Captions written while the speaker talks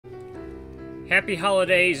Happy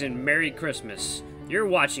holidays and Merry Christmas. You're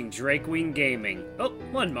watching Drakewing Gaming. Oh,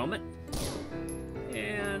 one moment.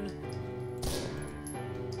 And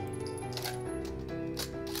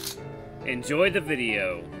enjoy the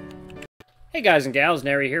video. Hey guys and gals,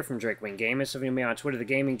 Nary here from Drakewing Gaming. So me on Twitter, the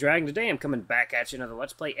Gaming Dragon. Today I'm coming back at you another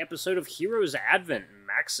Let's Play episode of Heroes Advent,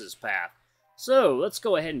 Max's Path. So, let's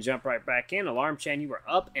go ahead and jump right back in. Alarm Chan, you are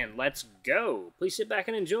up, and let's go. Please sit back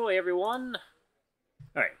and enjoy, everyone.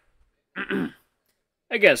 Alright.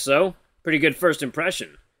 I guess so. Pretty good first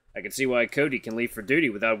impression. I can see why Cody can leave for duty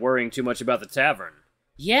without worrying too much about the tavern.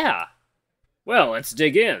 Yeah. Well, let's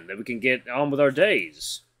dig in, then we can get on with our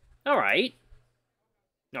days. Alright.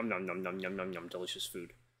 Nom nom nom nom nom nom nom, delicious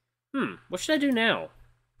food. What should I do now?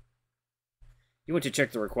 You went to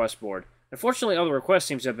check the request board. Unfortunately, all the requests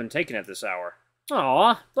seems to have been taken at this hour.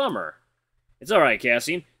 Aw, bummer. It's alright,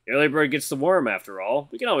 Cassian. The early bird gets the worm, after all.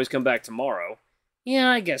 We can always come back tomorrow.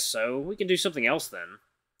 Yeah, I guess so. We can do something else, then.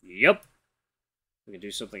 Yep. We can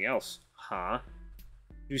do something else. Huh?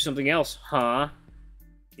 Do something else, huh?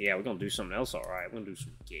 Yeah, we're gonna do something else, alright. We're gonna do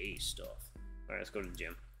some gay stuff. Alright, let's go to the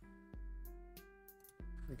gym.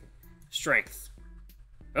 Okay. Strength.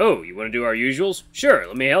 Oh, you want to do our usuals? Sure,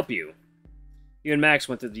 let me help you. You and Max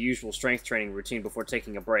went through the usual strength training routine before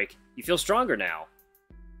taking a break. You feel stronger now.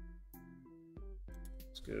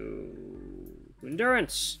 Let's go...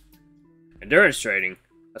 Endurance. Endurance training?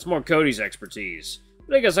 That's more Cody's expertise.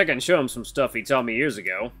 But I guess I can show him some stuff he taught me years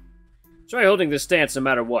ago. Try holding this stance no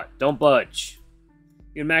matter what. Don't budge.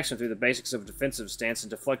 You and Max went through the basics of a defensive stance and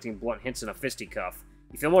deflecting blunt hits in a fisticuff.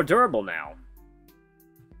 You feel more durable now.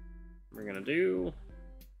 We're gonna do...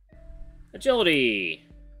 Agility.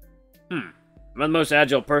 I'm the most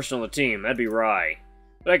agile person on the team, that'd be Rye.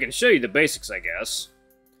 But I can show you the basics, I guess.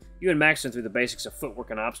 You and Max went through the basics of footwork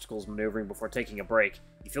and obstacles maneuvering before taking a break.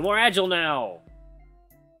 You feel more agile now!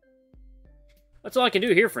 That's all I can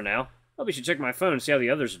do here for now. Probably should check my phone and see how the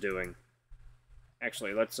others are doing.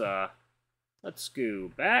 Actually, let's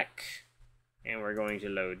go back. And we're going to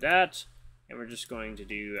load that. And we're just going to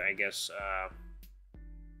do, I guess,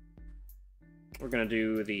 we're gonna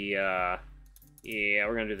do the, yeah,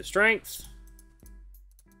 we're gonna do the strength.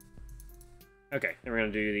 Okay, then we're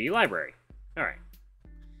gonna do the library. Alright.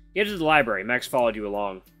 You headed to the library. Max followed you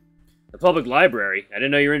along. The public library? I didn't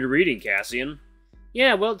know you were into reading, Cassian.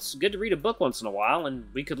 Yeah, well, it's good to read a book once in a while, and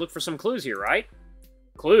we could look for some clues here, right?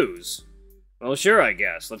 Clues? Well, sure, I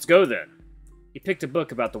guess. Let's go then. He picked a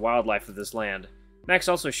book about the wildlife of this land. Max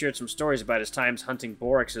also shared some stories about his times hunting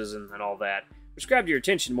boraxes and all that, which grabbed your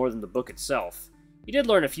attention more than the book itself. You did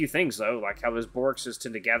learn a few things, though, like how those boraxes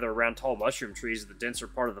tend to gather around tall mushroom trees in the denser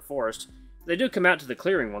part of the forest. They do come out to the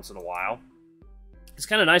clearing once in a while. It's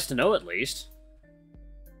kind of nice to know, at least.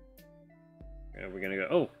 We're gonna go...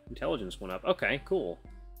 Oh, intelligence went up. Okay, cool.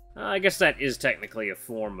 I guess that is technically a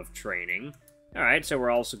form of training. Alright, so we're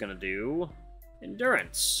also gonna do...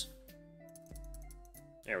 endurance.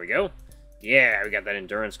 There we go. Yeah, we got that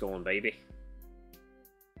endurance going, baby.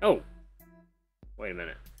 Oh. Wait a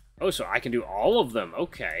minute. Oh, so I can do all of them.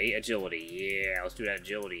 Okay, agility. Yeah, let's do that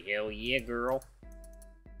agility. Hell yeah, girl.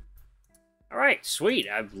 Alright, sweet.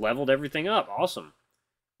 I've leveled everything up. Awesome.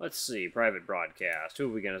 Let's see. Private broadcast. Who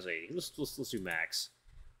are we gonna see? Let's do Max.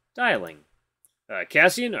 Dialing.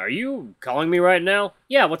 Cassian, are you calling me right now?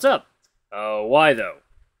 Yeah, what's up? Oh, why though?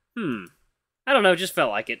 I don't know, just felt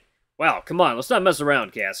like it. Wow, come on, let's not mess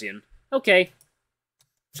around, Cassian. Okay.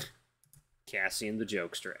 Cassian the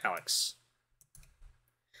jokester. Alex.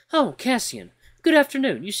 Oh, Cassian. Good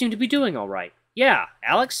afternoon. You seem to be doing all right. Yeah,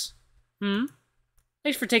 Alex?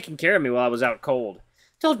 Thanks for taking care of me while I was out cold.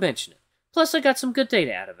 Don't mention it. Plus, I got some good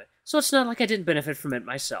data out of it, so it's not like I didn't benefit from it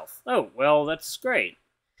myself. Oh, well, that's great.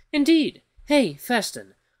 Indeed. Hey,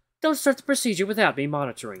 Festin. Don't start the procedure without me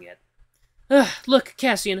monitoring it. Look,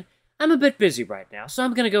 Cassian, I'm a bit busy right now, so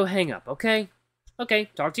I'm gonna go hang up, okay? Okay,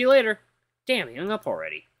 talk to you later. Damn, he hung up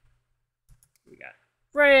already. We got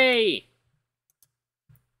Ray!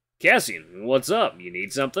 Cassian, what's up? You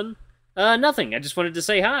need something? Nothing. I just wanted to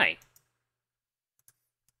say hi.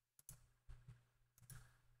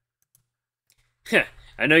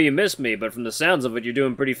 I know you missed me, but from the sounds of it, you're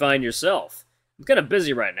doing pretty fine yourself. I'm kind of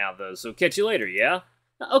busy right now, though, so catch you later, yeah?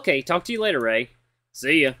 Okay, talk to you later, Ray.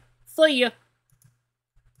 See ya. See ya.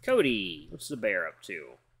 Cody, what's the bear up to?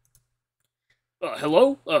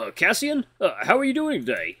 Hello? Cassian? How are you doing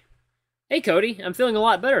today? Hey, Cody, I'm feeling a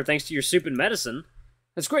lot better thanks to your soup and medicine.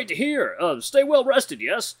 That's great to hear. Stay well rested,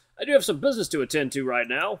 yes? I do have some business to attend to right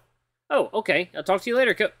now. Oh, okay. I'll talk to you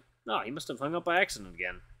later, Oh, he must have hung up by accident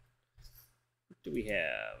again. What do we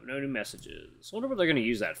have? No new messages. I wonder what they're going to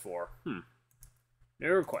use that for. No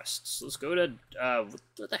requests. Let's go to,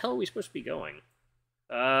 where the hell are we supposed to be going?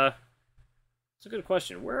 That's a good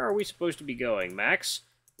question. Where are we supposed to be going, Max?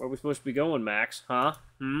 Where are we supposed to be going, Max? Huh?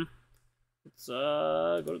 Let's,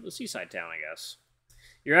 go to the seaside town, I guess.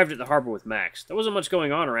 You arrived at the harbor with Max. There wasn't much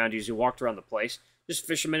going on around you as you walked around the place. Just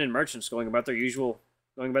fishermen and merchants going about their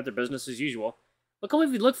business as usual. What can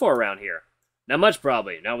we look for around here? Not much,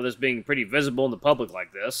 probably. Not with us being pretty visible in the public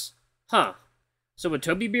like this. Huh. So would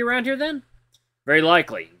Toby be around here, then? Very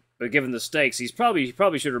likely. But given the stakes, he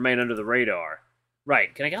probably should remain under the radar.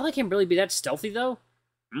 Right. Can a guy like him really be that stealthy, though?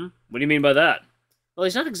 What do you mean by that? Well,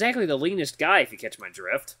 he's not exactly the leanest guy, if you catch my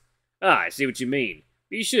drift. Ah, I see what you mean.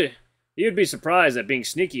 But you'd be surprised that being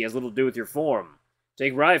sneaky has little to do with your form.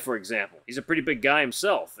 Take Rye, for example. He's a pretty big guy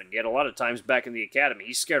himself, and yet a lot of times back in the academy,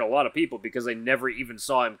 he scared a lot of people because they never even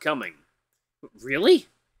saw him coming. Really?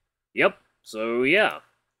 Yep. So, yeah.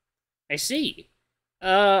 I see.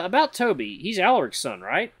 About Toby, he's Alaric's son,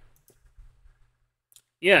 right?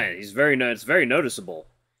 Yeah, it's very noticeable.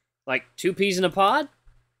 Like, 2 peas in a pod?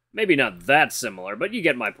 Maybe not that similar, but you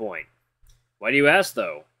get my point. Why do you ask,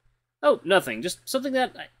 though? Oh, nothing. Just something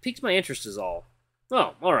that piques my interest is all.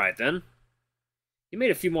 Oh, alright then. You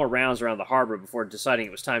made a few more rounds around the harbor before deciding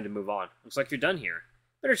it was time to move on. Looks like you're done here.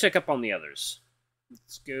 Better check up on the others.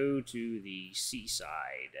 Let's go to the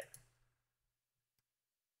seaside.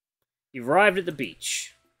 You've arrived at the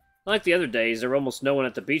beach. Like the other days, there were almost no one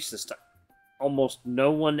at the beach this time. Almost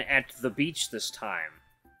no one at the beach this time.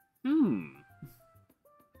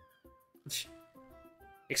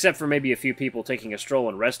 Except for maybe a few people taking a stroll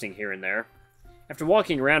and resting here and there. After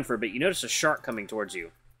walking around for a bit, you notice a shark coming towards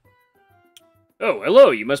you. Oh,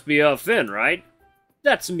 hello, you must be, Finn, right?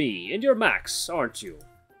 That's me, and you're Max, aren't you?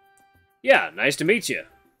 Yeah, nice to meet you.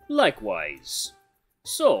 Likewise.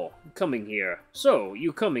 So, you coming here.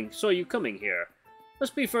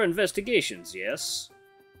 Must be for investigations, yes?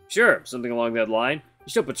 Sure, something along that line. You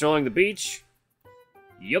still patrolling the beach?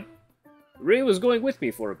 Yup. Ray was going with me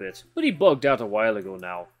for a bit, but he bugged out a while ago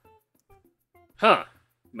now. Huh.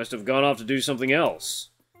 Must have gone off to do something else.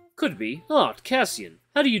 Could be. Ah, Cassian,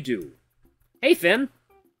 how do you do? Hey, Finn.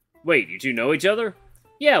 Wait, you two know each other?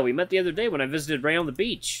 Yeah, we met the other day when I visited Ray on the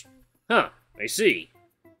beach. Huh, I see.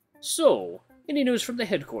 So, any news from the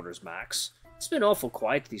headquarters, Max? It's been awful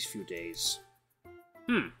quiet these few days.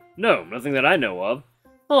 No, nothing that I know of.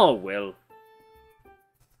 Oh, well.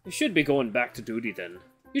 You should be going back to duty then.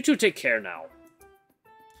 You two take care now.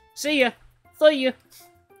 See ya. See ya.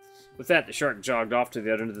 With that, the shark jogged off to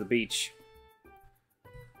the other end of the beach.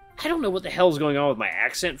 I don't know what the hell's going on with my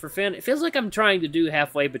accent for Finn. It feels like I'm trying to do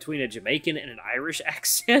halfway between a Jamaican and an Irish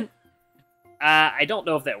accent. I don't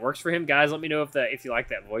know if that works for him, guys. Let me know if you like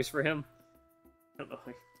that voice for him.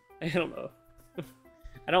 I don't know.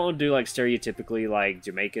 I don't want to do like stereotypically like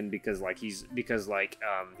Jamaican because he's like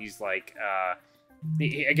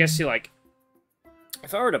I guess he like,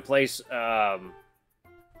 if I were to place a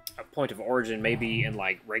point of origin maybe in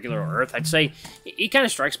like regular Earth, I'd say he kind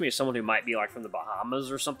of strikes me as someone who might be like from the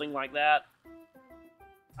Bahamas or something like that.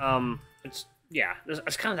 That's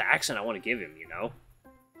kind of the accent I want to give him, you know.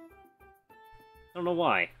 I don't know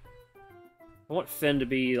why. I want Finn to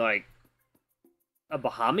be like a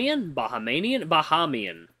Bahamian?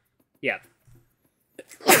 Bahamian. Yeah.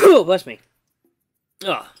 Oh, bless me.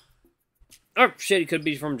 Ugh. Oh, shit, he could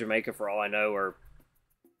be from Jamaica for all I know, or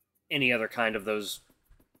any other kind of those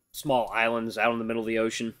small islands out in the middle of the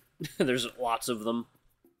ocean. There's lots of them.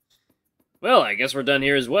 Well, I guess we're done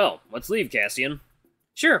here as well. Let's leave, Cassian.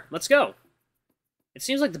 Sure, let's go. It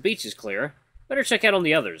seems like the beach is clear. Better check out on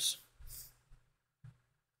the others.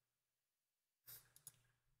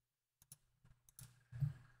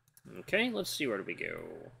 Okay, let's see, where do we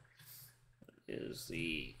go? Is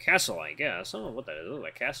the castle, I guess. I don't know what that is. Is it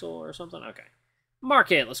a castle or something? Okay.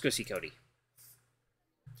 Market! Let's go see Cody.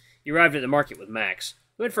 You arrived at the market with Max.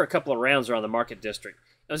 We went for a couple of rounds around the market district.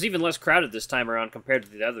 It was even less crowded this time around compared to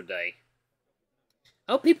the other day.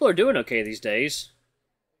 I hope people are doing okay these days.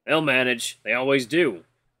 They'll manage. They always do.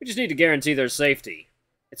 We just need to guarantee their safety.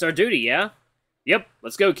 It's our duty, yeah? Yep.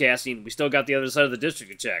 Let's go, Cassian. We still got the other side of the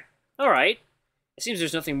district to check. Alright. It seems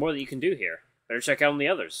there's nothing more that you can do here. Better check out on the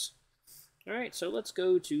others. Alright, so let's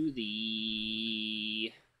go to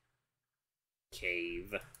the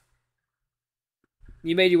cave.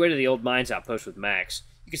 You made your way to the old mines outpost with Max.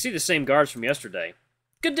 You can see the same guards from yesterday.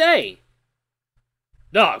 Good day!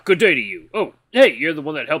 Ah, good day to you. Oh, hey, you're the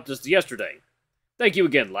one that helped us yesterday. Thank you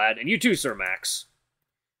again, lad, and you too, Sir Max.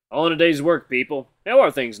 All in a day's work, people. How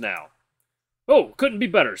are things now? Oh, couldn't be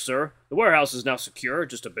better, sir. The warehouse is now secure,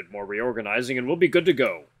 just a bit more reorganizing, and we'll be good to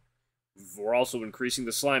go. We're also increasing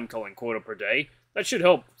the slime culling quota per day. That should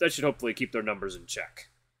help. That should hopefully keep their numbers in check.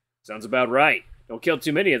 Sounds about right. Don't kill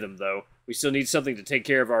too many of them, though. We still need something to take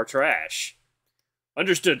care of our trash.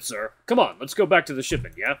 Understood, sir. Come on, let's go back to the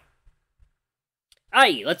shipment, yeah?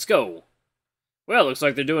 Aye, let's go. Well, looks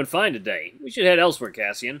like they're doing fine today. We should head elsewhere,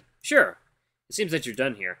 Cassian. Sure. It seems that you're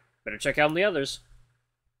done here. Better check out on the others.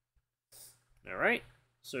 Alright,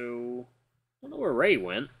 so... I don't know where Ray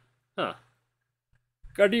went. Huh.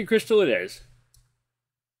 Guardian Crystal it is.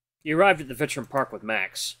 You arrived at the Veteran Park with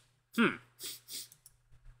Max. I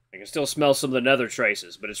can still smell some of the nether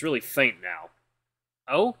traces, but it's really faint now.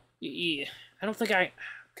 Oh? I don't think I...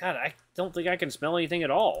 God, I don't think I can smell anything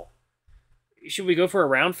at all. Should we go for a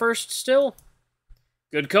round first, still?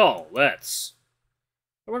 Good call, let's.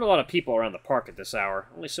 There weren't a lot of people around the park at this hour.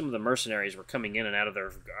 Only some of the mercenaries were coming in and out of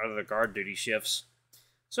their guard duty shifts.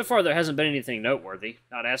 So far, there hasn't been anything noteworthy.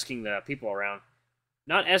 Not asking the people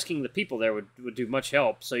there would do much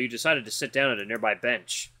help, so you decided to sit down at a nearby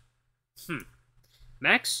bench.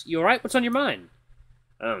 Max, you alright? What's on your mind?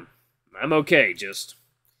 I'm okay, just...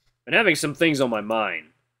 been having some things on my mind.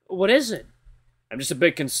 What is it? I'm just a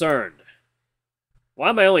bit concerned. Why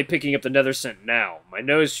am I only picking up the nether scent now? My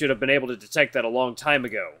nose should have been able to detect that a long time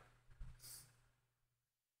ago.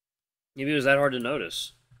 Maybe it was that hard to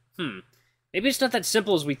notice. Maybe it's not that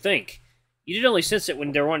simple as we think. You did only sense it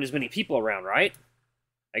when there weren't as many people around, right?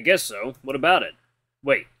 I guess so. What about it?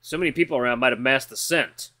 Wait, so many people around might have masked the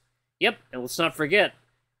scent. Yep, and let's not forget,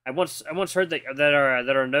 I once heard that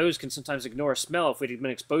our nose can sometimes ignore a smell if we'd been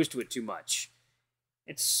exposed to it too much.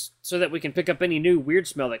 It's so that we can pick up any new weird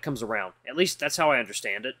smell that comes around. At least that's how I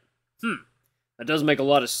understand it. That does make a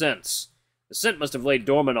lot of sense. The scent must have laid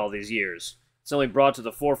dormant all these years. It's only brought to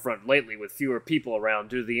the forefront lately with fewer people around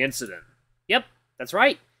due to the incident. Yep, that's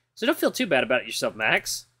right. So don't feel too bad about it yourself,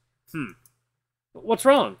 Max. What's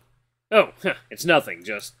wrong? Oh, it's nothing,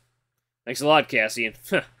 just... Thanks a lot, Cassian.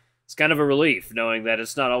 It's kind of a relief, knowing that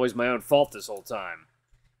it's not always my own fault this whole time.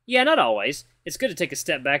 Yeah, not always. It's good to take a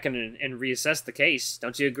step back and reassess the case,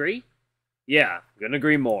 don't you agree? Yeah, couldn't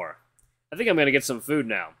agree more. I think I'm gonna get some food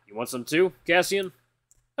now. You want some too, Cassian?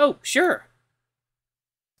 Oh, sure.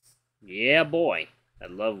 Yeah, boy.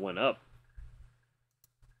 That love went up.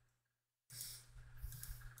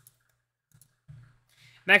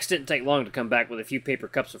 Max didn't take long to come back with a few paper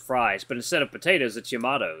cups of fries, but instead of potatoes, it's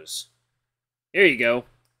Yamato's. Here you go.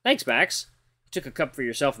 Thanks, Max. You took a cup for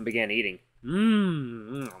yourself and began eating.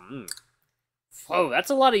 Whoa, that's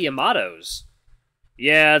a lot of Yamato's.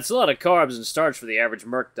 Yeah, it's a lot of carbs and starch for the average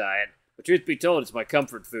merc diet, but truth be told, it's my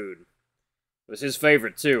comfort food. It was his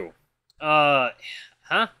favorite, too. Huh?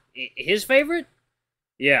 His favorite?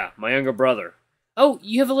 Yeah, my younger brother. Oh,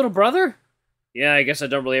 you have a little brother? Yeah, I guess I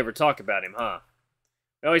don't really ever talk about him, huh?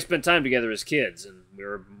 We always spent time together as kids, and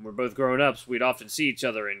we're both grown ups. We'd often see each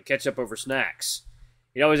other and catch up over snacks.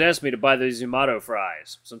 He'd always ask me to buy those Yamato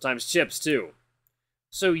fries, sometimes chips, too.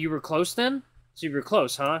 So you were close, then? So you were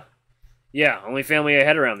close, huh? Yeah, only family I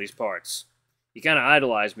had around these parts. He kind of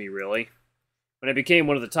idolized me, really. When I became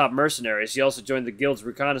one of the top mercenaries, he also joined the guild's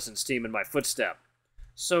reconnaissance team in my footstep.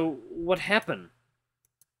 So, what happened?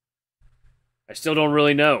 I still don't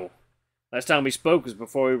really know. Last time we spoke was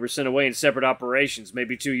before we were sent away in separate operations,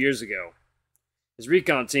 maybe 2 years ago. His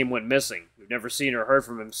recon team went missing. We've never seen or heard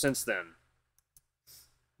from him since then.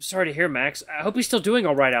 I'm sorry to hear, Max. I hope he's still doing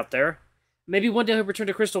all right out there. Maybe one day he'll return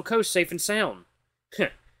to Crystal Coast safe and sound.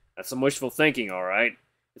 That's some wishful thinking, all right.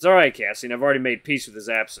 It's all right, Cassian. I've already made peace with his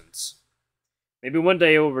absence. Maybe one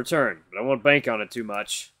day he will return, but I won't bank on it too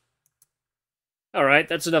much. All right,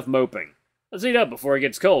 that's enough moping. Let's eat up before it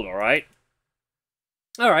gets cold, all right?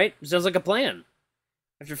 All right, sounds like a plan.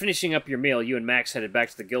 After finishing up your meal, you and Max headed back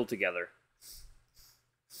to the guild together.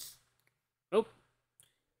 Oh.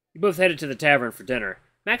 You both headed to the tavern for dinner.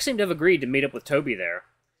 Max seemed to have agreed to meet up with Toby there.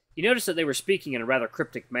 You noticed that they were speaking in a rather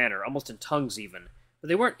cryptic manner, almost in tongues even, but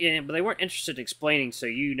they weren't interested in explaining, so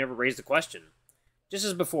you never raised the question. Just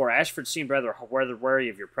as before, Ashford seemed rather wary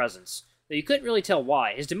of your presence, though you couldn't really tell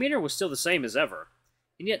why. His demeanor was still the same as ever,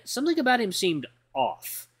 and yet something about him seemed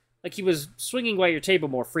off, like he was swinging by your table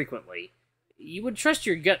more frequently. You would trust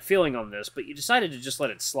your gut feeling on this, but you decided to just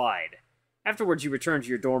let it slide. Afterwards, you returned to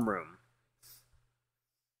your dorm room.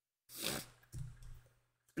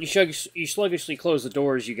 You sluggishly closed the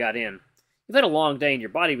door as you got in. You've had a long day and your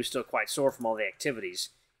body was still quite sore from all the activities.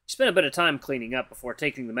 You spent a bit of time cleaning up before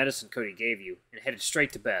taking the medicine Cody gave you, and headed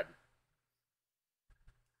straight to bed.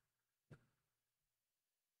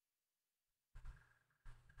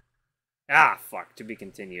 Ah, fuck, to be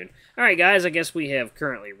continued. Alright guys, I guess we have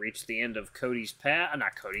currently reached the end of Cody's path,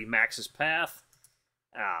 Max's path.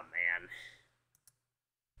 Ah, man.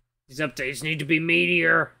 These updates need to be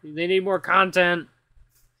meatier. They need more content.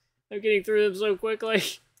 I'm getting through them so quickly.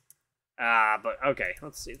 But okay.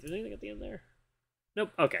 Let's see if there's anything at the end there.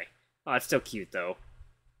 Nope. Okay. Oh, it's still cute, though.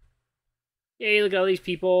 Yay, look at all these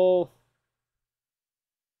people.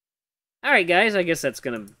 Alright, guys. I guess that's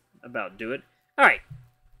gonna about do it. Alright.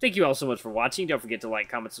 Thank you all so much for watching. Don't forget to like,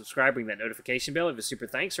 comment, subscribe, ring that notification bell. Leave a super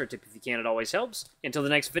thanks or a tip if you can. It always helps. Until the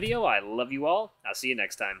next video, I love you all. I'll see you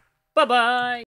next time. Bye-bye!